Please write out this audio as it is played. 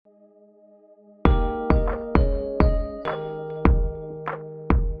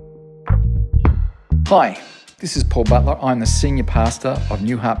Hi, this is Paul Butler. I'm the Senior Pastor of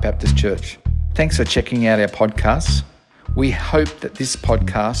New Heart Baptist Church. Thanks for checking out our podcasts. We hope that this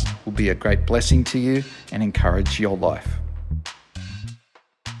podcast will be a great blessing to you and encourage your life.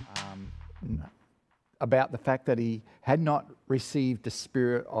 About the fact that he had not received the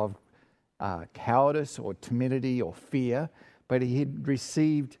spirit of cowardice or timidity or fear, but he had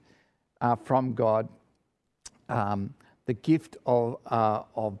received from God the gift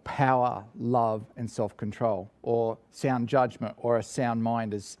of power, love, and self-control, or sound judgment, or a sound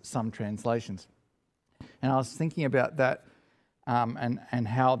mind, as some translations. And I was thinking about that and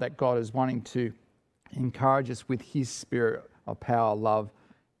how that God is wanting to encourage us with His spirit of power, love,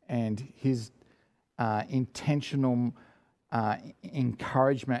 and His intentional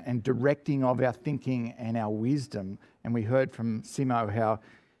encouragement and directing of our thinking and our wisdom. And we heard from Simo how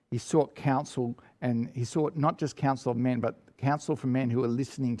he sought counsel, and he sought not just counsel of men, but counsel from men who are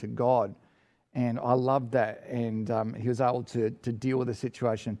listening to God. And I loved that. And he was able to deal with the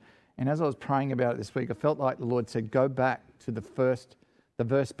situation. And as I was praying about it this week, I felt like the Lord said, go back to the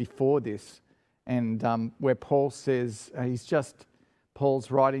verse before this, and where Paul says,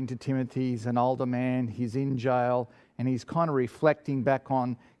 Paul's writing to Timothy. He's an older man, he's in jail, and he's kind of reflecting back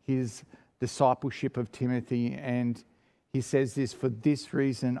on his discipleship of Timothy. And he says this: for this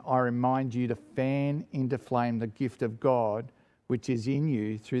reason, I remind you to fan into flame the gift of God, which is in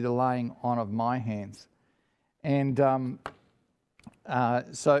you through the laying on of my hands. And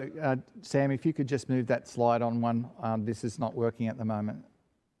Sam, if you could just move that slide on one. This is not working at the moment.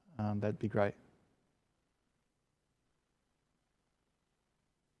 That'd be great.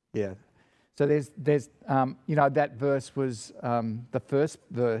 Yeah. So there's that verse was the first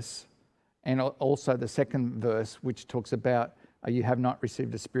verse, and also the second verse, which talks about you have not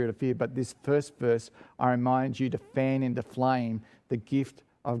received the spirit of fear. But this first verse, I remind you to fan into flame the gift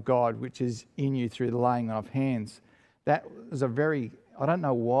of God, which is in you through the laying on of hands. That was I don't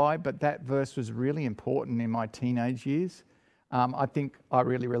know why, but that verse was really important in my teenage years. I think I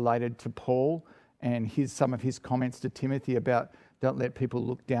really related to Paul and some of his comments to Timothy about don't let people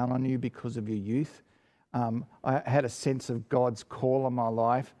look down on you because of your youth. I had a sense of God's call on my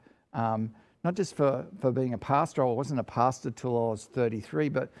life, not just for being a pastor. I wasn't a pastor till I was 33,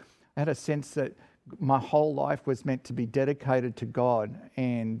 but I had a sense that my whole life was meant to be dedicated to God,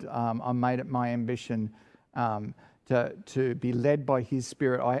 and I made it my ambition to be led by His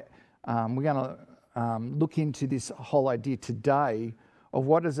Spirit. We're going to look into this whole idea today of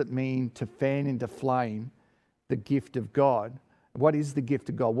what does it mean to fan into flame the gift of God. What is the gift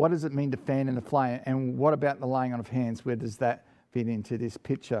of God? What does it mean to fan into flame? And what about the laying on of hands? Where does that fit into this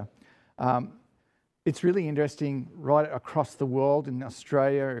picture? It's really interesting right across the world. In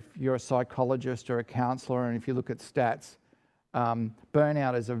Australia, if you're a psychologist or a counsellor, and if you look at stats,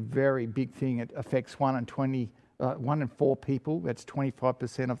 burnout is a very big thing. It affects 1 in 4 people. That's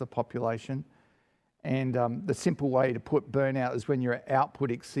 25% of the population. And the simple way to put burnout is when your output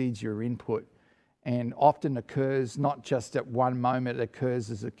exceeds your input, and often occurs not just at one moment. It occurs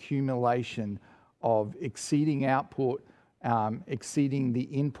as accumulation of exceeding output, exceeding the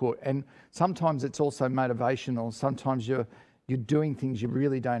input. And sometimes it's also motivational. Sometimes you're doing things you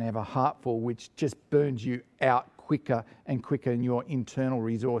really don't have a heart for, which just burns you out quicker and quicker in your internal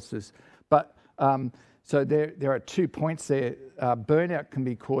resources. But so there are 2 points there. Burnout can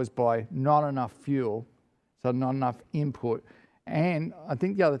be caused by not enough fuel, so not enough input. And I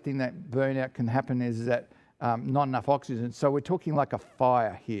think the other thing that burnout can happen is that not enough oxygen. So we're talking like a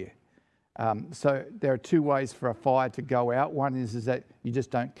fire here. So there are 2 ways for a fire to go out. One is that you just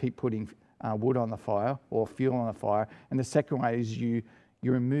don't keep putting wood on the fire or fuel on the fire. And the second way is you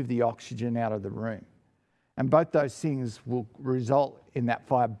remove the oxygen out of the room. And both those things will result in that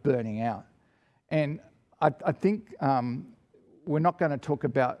fire burning out. And I think we're not going to talk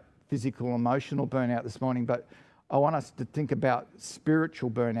about physical, emotional burnout this morning, but I want us to think about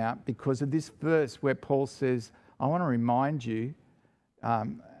spiritual burnout because of this verse where Paul says, I want to remind you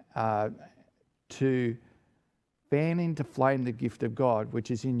to fan into flame the gift of God,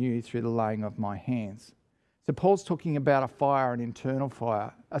 which is in you through the laying of my hands. So Paul's talking about a fire, an internal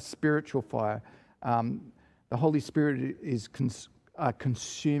fire, a spiritual fire. The Holy Spirit is a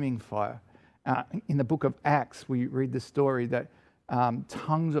consuming fire. In the book of Acts, we read the story that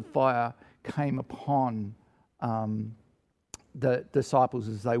tongues of fire came upon the disciples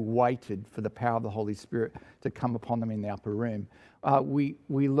as they waited for the power of the Holy Spirit to come upon them in the upper room. We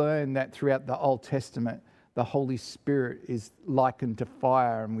learn that throughout the Old Testament, the Holy Spirit is likened to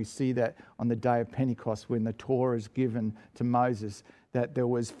fire, and we see that on the day of Pentecost when the Torah is given to Moses, that there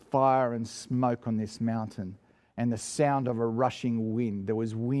was fire and smoke on this mountain. and the sound of a rushing wind. There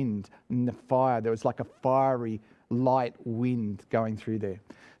was wind and the fire. There was like a fiery, light wind going through there.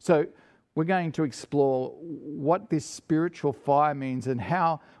 So we're going to explore what this spiritual fire means and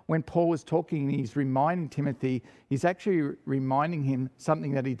how, when Paul was talking, he's reminding Timothy, he's actually reminding him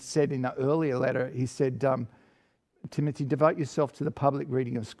something that he'd said in an earlier letter. He said, Timothy, devote yourself to the public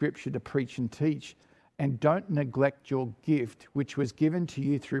reading of Scripture, to preach and teach, and don't neglect your gift, which was given to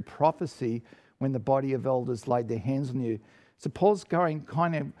you through prophecy when the body of elders laid their hands on you. So Paul's going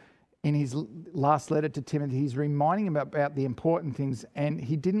kind of, in his last letter to Timothy, he's reminding him about the important things, and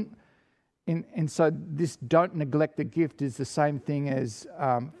he didn't. And so this don't neglect the gift is the same thing as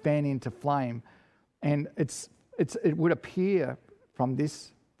fan into flame. And it would appear from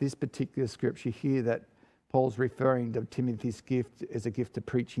this particular scripture here that Paul's referring to Timothy's gift as a gift of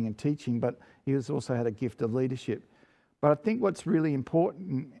preaching and teaching, but he also had a gift of leadership. But I think what's really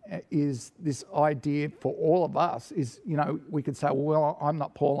important is this idea for all of us is, we could say, well, I'm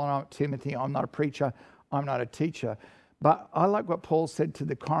not Paul, I'm not Timothy, I'm not a preacher, I'm not a teacher. But I like what Paul said to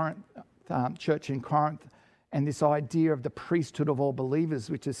the church in Corinth, and this idea of the priesthood of all believers,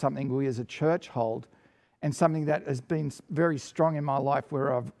 which is something we as a church hold, and something that has been very strong in my life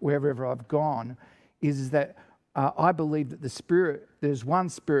wherever I've gone, is that I believe that the Spirit, there's one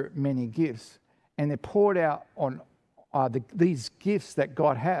Spirit, many gifts, and they're poured out on these gifts that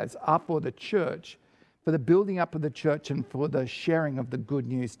God has are for the church, for the building up of the church and for the sharing of the good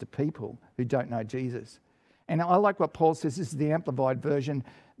news to people who don't know Jesus. And I like what Paul says, this is the Amplified version.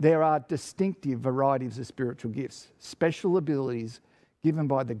 There are distinctive varieties of spiritual gifts, special abilities given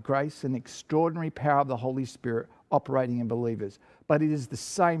by the grace and extraordinary power of the Holy Spirit operating in believers. But it is the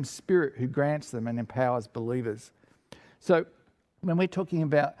same Spirit who grants them and empowers believers. So when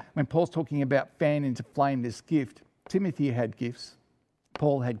Paul's talking about fan into flame this gift, Timothy had gifts,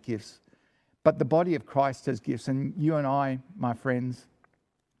 Paul had gifts, but the body of Christ has gifts. And you and I, my friends,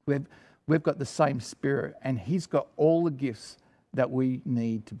 we've got the same Spirit, and he's got all the gifts that we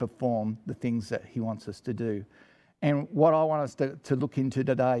need to perform the things that he wants us to do. And what I want us to look into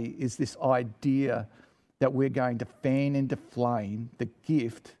today is this idea that we're going to fan into flame the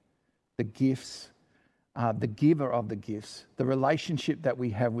gift, the gifts, the giver of the gifts, the relationship that we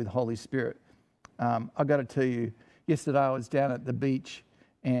have with Holy Spirit. I've got to tell you, yesterday I was down at the beach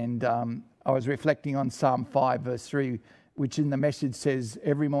and I was reflecting on Psalm 5 verse 3, which in the Message says,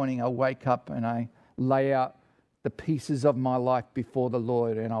 every morning I wake up and I lay out the pieces of my life before the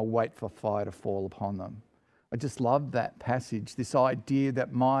Lord and I wait for fire to fall upon them. I just love that passage, this idea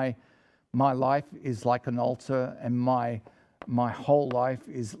that my life is like an altar and my whole life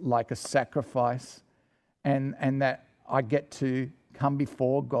is like a sacrifice, and that I get to come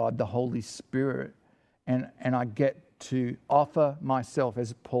before God, the Holy Spirit, and I get to offer myself,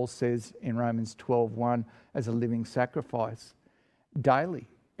 as Paul says in Romans 12:1, as a living sacrifice. Daily,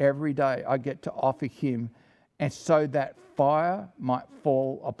 every day, I get to offer him, and so that fire might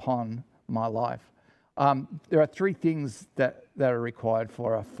fall upon my life. There are three things that are required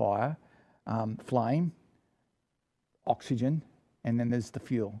for a fire: flame, oxygen, and then there's the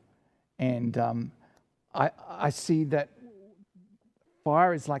fuel. And I see that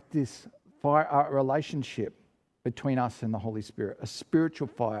fire is like this fire, a relationship between us and the Holy Spirit. A spiritual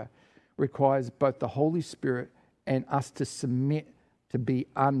fire requires both the Holy Spirit and us to submit to be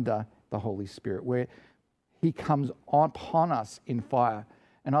under the Holy Spirit, where he comes upon us in fire.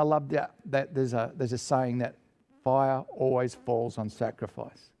 And I love that there's a saying that fire always falls on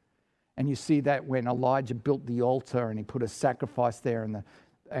sacrifice. And you see that when Elijah built the altar and he put a sacrifice there,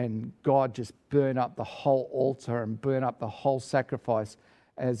 and God just burned up the whole altar and burned up the whole sacrifice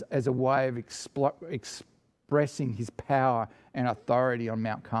as a way of expressing his power and authority on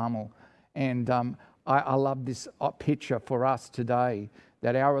Mount Carmel. And I love this picture for us today,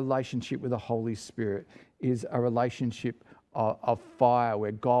 that our relationship with the Holy Spirit is a relationship of fire,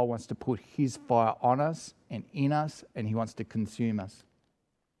 where God wants to put his fire on us and in us, and he wants to consume us.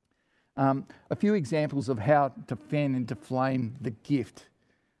 A few examples of how to fan into flame the gift.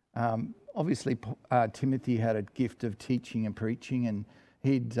 Obviously, Timothy had a gift of teaching and preaching, and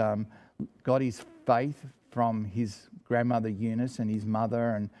he'd got his faith from his grandmother Eunice and his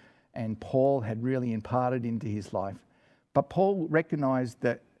mother, and Paul had really imparted into his life. But Paul recognized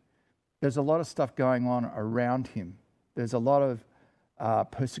that there's a lot of stuff going on around him. There's a lot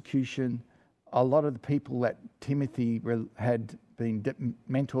of persecution. A lot of the people that Timothy had been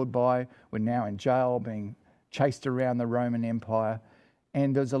mentored by were now in jail, being chased around the Roman Empire.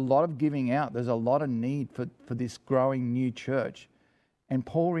 And there's a lot of giving out. There's a lot of need for this growing new church. And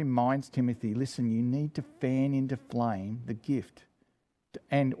Paul reminds Timothy, listen, you need to fan into flame the gift.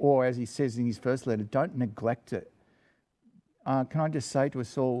 And or as he says in his first letter, don't neglect it. Can I just say to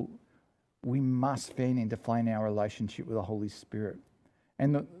us all, we must fan into flame our relationship with the Holy Spirit.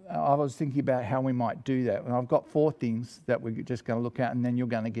 And I was thinking about how we might do that. And I've got 4 things that we're just going to look at, and then you're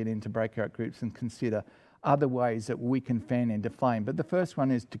going to get into breakout groups and consider other ways that we can fan into flame. But the first one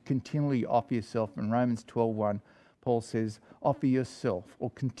is to continually offer yourself. In Romans 12:1, Paul says, offer yourself,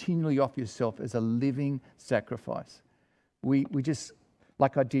 or continually offer yourself as a living sacrifice. We just,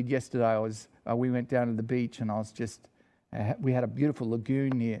 like I did yesterday, we went down to the beach, and we had a beautiful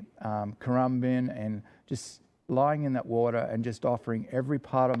lagoon near Currumbin, and just lying in that water and just offering every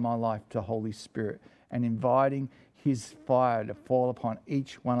part of my life to Holy Spirit and inviting his fire to fall upon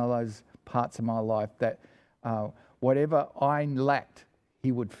each one of those parts of my life, that whatever I lacked,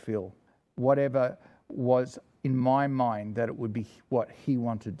 he would fill. Whatever was in my mind, that it would be what he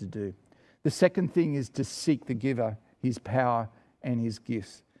wanted to do. The second thing is to seek the giver, his power and his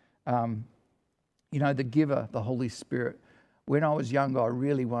gifts. The giver, the Holy Spirit. When I was younger, I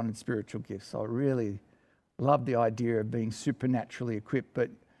really wanted spiritual gifts. I really loved the idea of being supernaturally equipped. But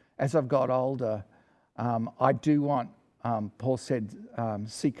as I've got older, I do want, Paul said,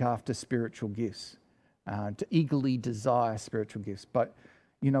 seek after spiritual gifts, to eagerly desire spiritual gifts. But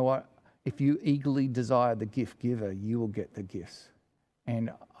you know what? If you eagerly desire the gift giver, you will get the gifts. And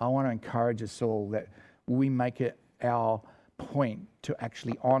I want to encourage us all that we make it our point to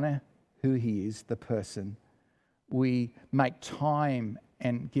actually honor who he is, the person. We make time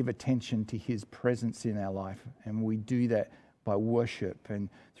and give attention to his presence in our life. And we do that by worship and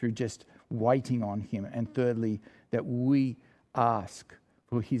through just waiting on him. And thirdly, that we ask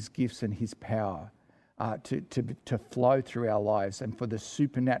for his gifts and his power to flow through our lives, and for the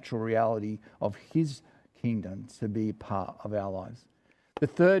supernatural reality of his kingdom to be part of our lives. The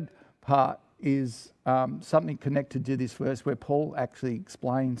third part is something connected to this verse, where Paul actually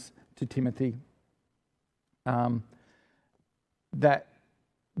explains to Timothy that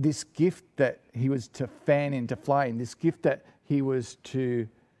this gift that he was to fan into flame, this gift that he was to,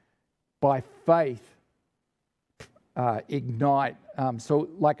 by faith, ignite. So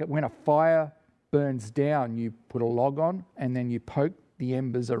like when a fire burns down, you put a log on and then you poke the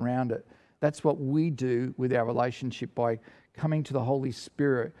embers around it. That's what we do with our relationship, by coming to the Holy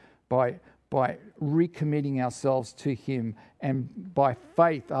Spirit, by recommitting ourselves to him, and by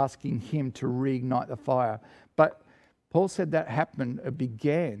faith asking him to reignite the fire. But Paul said that it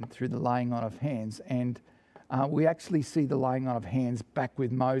began through the laying on of hands. And we actually see the laying on of hands back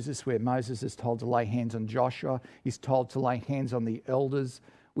with Moses, where Moses is told to lay hands on Joshua. He's told to lay hands on the elders.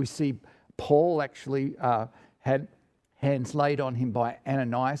 We see Paul actually had hands laid on him by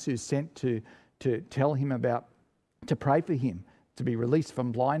Ananias, who's sent to tell him to pray for him, to be released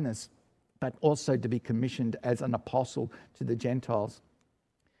from blindness, but also to be commissioned as an apostle to the Gentiles.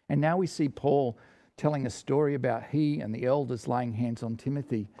 And now we see Paul telling a story about he and the elders laying hands on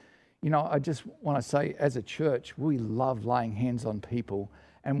Timothy. I just want to say, as a church, we love laying hands on people,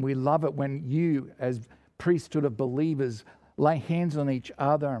 and we love it when you, as priesthood of believers, lay hands on each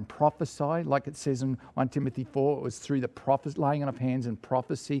other and prophesy. Like it says in 1 Timothy 4, it was through the laying on of hands and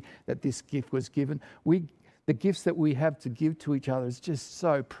prophecy that this gift was given. The gifts that we have to give to each other is just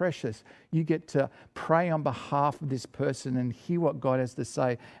so precious. You get to pray on behalf of this person and hear what God has to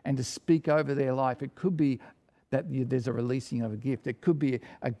say, and to speak over their life. It could be that there's a releasing of a gift. It could be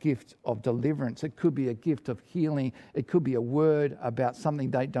a gift of deliverance. It could be a gift of healing. It could be a word about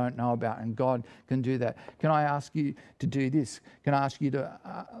something they don't know about, and God can do that. Can I ask you to do this? Can I ask you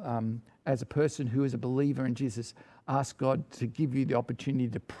to, as a person who is a believer in Jesus, ask God to give you the opportunity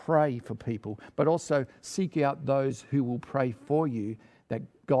to pray for people, but also seek out those who will pray for you, that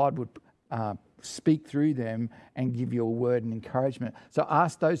God would speak through them and give you a word and encouragement. So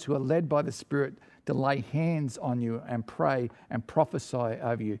ask those who are led by the Spirit to lay hands on you and pray and prophesy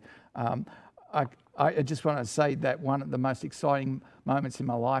over you. I just want to say that one of the most exciting moments in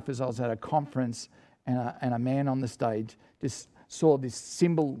my life is I was at a conference, and a man on the stage just saw this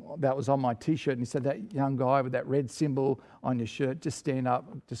symbol that was on my T-shirt, and he said, "That young guy with that red symbol on your shirt, just stand up.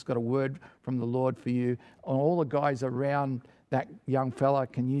 Just got a word from the Lord for you." And all the guys around that young fella,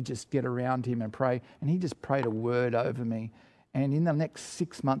 can you just get around him and pray? And he just prayed a word over me. And in the next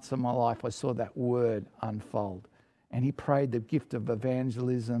 6 months of my life, I saw that word unfold. And he prayed the gift of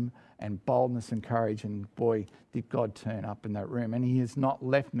evangelism and boldness and courage. And boy, did God turn up in that room. And he has not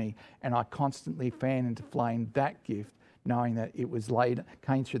left me. And I constantly fan into flame that gift, knowing that it was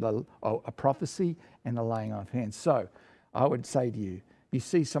came through a prophecy and the laying on of hands. So I would say to you, if you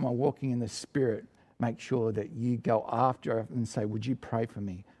see someone walking in the Spirit, make sure that you go after it and say, "Would you pray for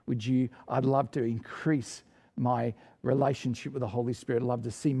me? I'd love to increase my relationship with the Holy Spirit. I'd love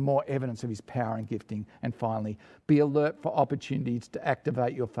to see more evidence of his power and gifting. And finally, be alert for opportunities to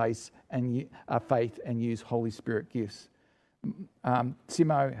activate your faith and use Holy Spirit gifts.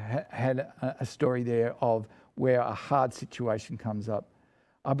 Simo had a story there of where a hard situation comes up.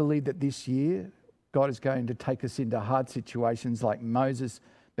 I believe that this year, God is going to take us into hard situations like Moses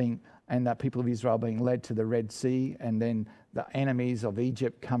and the people of Israel being led to the Red Sea, and then the enemies of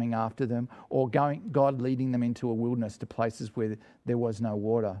Egypt coming after them, or God leading them into a wilderness to places where there was no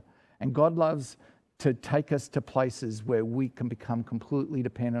water. And God loves to take us to places where we can become completely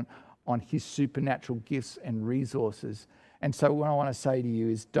dependent on his supernatural gifts and resources. And so what I want to say to you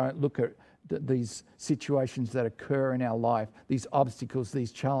is, don't look at these situations that occur in our life, these obstacles,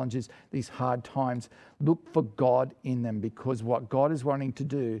 these challenges, these hard times. Look for God in them, because what God is wanting to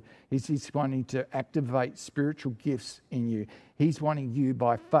do is he's wanting to activate spiritual gifts in you. He's wanting you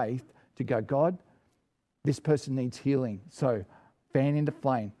by faith to go, God, this person needs healing. So fan into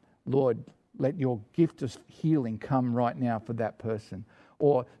flame. Lord, let your gift of healing come right now for that person.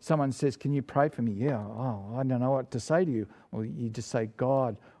 Or someone says, can you pray for me? Yeah, I don't know what to say to you. Well, you just say,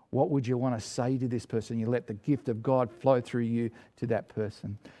 God, what would you want to say to this person? You let the gift of God flow through you to that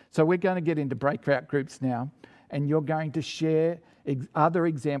person. So we're going to get into breakout groups now, and you're going to share other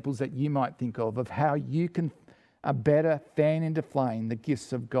examples that you might think of how you can better fan into flame the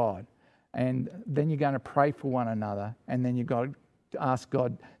gifts of God. And then you're going to pray for one another, and then you've got to ask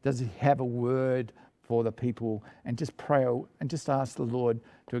God, does he have a word for the people? And just pray and just ask the Lord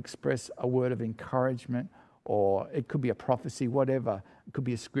to express a word of encouragement, or it could be a prophecy, whatever. It could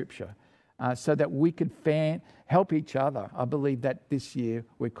be a scripture, so that we could help each other. I believe that this year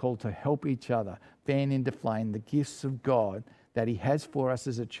we're called to help each other, fan into flame the gifts of God that he has for us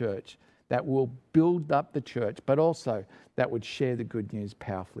as a church, that will build up the church, but also that would share the good news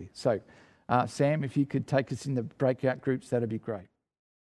powerfully. So, Sam, if you could take us in the breakout groups, that'd be great.